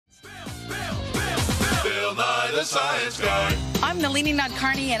the science guy. I'm Nalini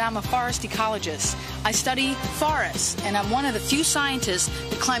Nadkarni, and I'm a forest ecologist. I study forests, and I'm one of the few scientists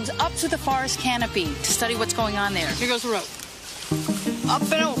that climbs up to the forest canopy to study what's going on there. Here goes the rope. Up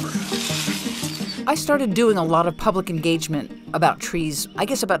and over. I started doing a lot of public engagement about trees, I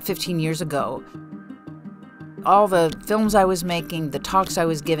guess about 15 years ago. All the films I was making, the talks I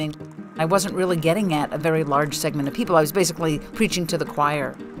was giving, I wasn't really getting at a very large segment of people. I was basically preaching to the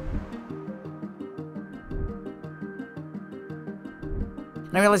choir.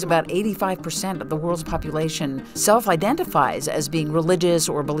 And I realized about 85% of the world's population self-identifies as being religious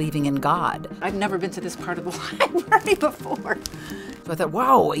or believing in God. I've never been to this part of the library before. So I thought,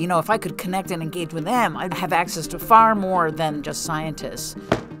 wow, you know, if I could connect and engage with them, I'd have access to far more than just scientists.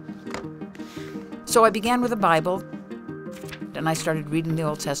 So I began with the Bible, and I started reading the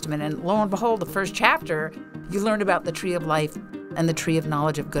Old Testament, and lo and behold, the first chapter, you learn about the tree of life and the tree of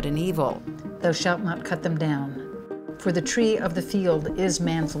knowledge of good and evil. Thou shalt not cut them down. For the tree of the field is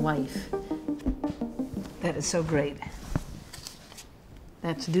man's life. That is so great.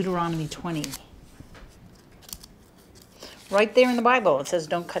 That's Deuteronomy 20. Right there in the Bible, it says,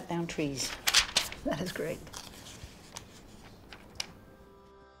 don't cut down trees. That is great.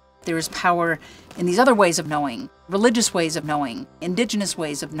 There is power in these other ways of knowing, religious ways of knowing, indigenous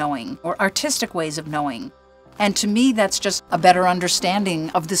ways of knowing, or artistic ways of knowing. And to me, that's just a better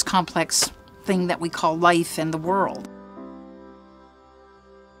understanding of this complex thing that we call life and the world.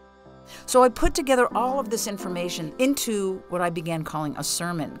 So I put together all of this information into what I began calling a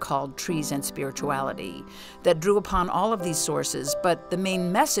sermon called Trees and Spirituality that drew upon all of these sources, but the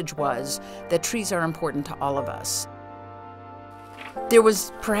main message was that trees are important to all of us. There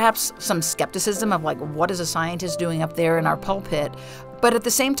was perhaps some skepticism of like, what is a scientist doing up there in our pulpit? But at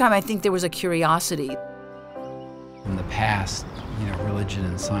the same time, I think there was a curiosity. In the past, you know, religion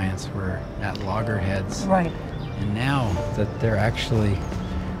and science were at loggerheads. Right. And now that they're actually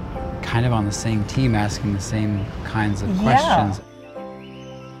kind of on the same team, asking the same kinds of questions.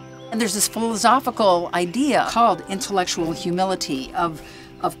 And there's this philosophical idea called intellectual humility of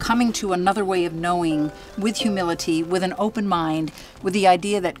coming to another way of knowing with humility, with an open mind, with the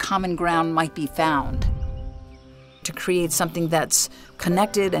idea that common ground might be found. To create something that's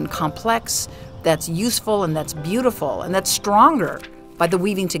connected and complex, that's useful and that's beautiful and that's stronger by the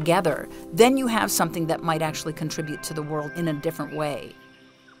weaving together, then you have something that might actually contribute to the world in a different way.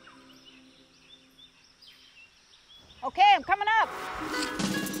 Okay, I'm coming up.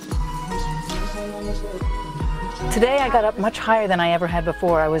 Today I got up much higher than I ever had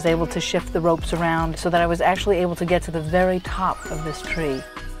before. I was able to shift the ropes around so that I was actually able to get to the very top of this tree.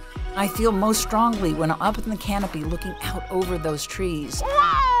 I feel most strongly when I'm up in the canopy looking out over those trees. Whoa,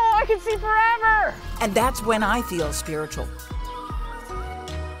 I can see forever! And that's when I feel spiritual.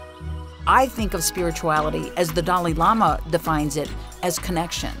 I think of spirituality, as the Dalai Lama defines it, as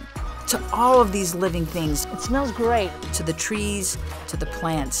connection to all of these living things. It smells great. To the trees, to the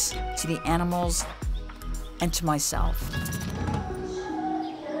plants, to the animals, and to myself.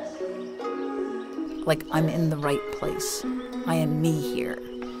 Like I'm in the right place. I am me here.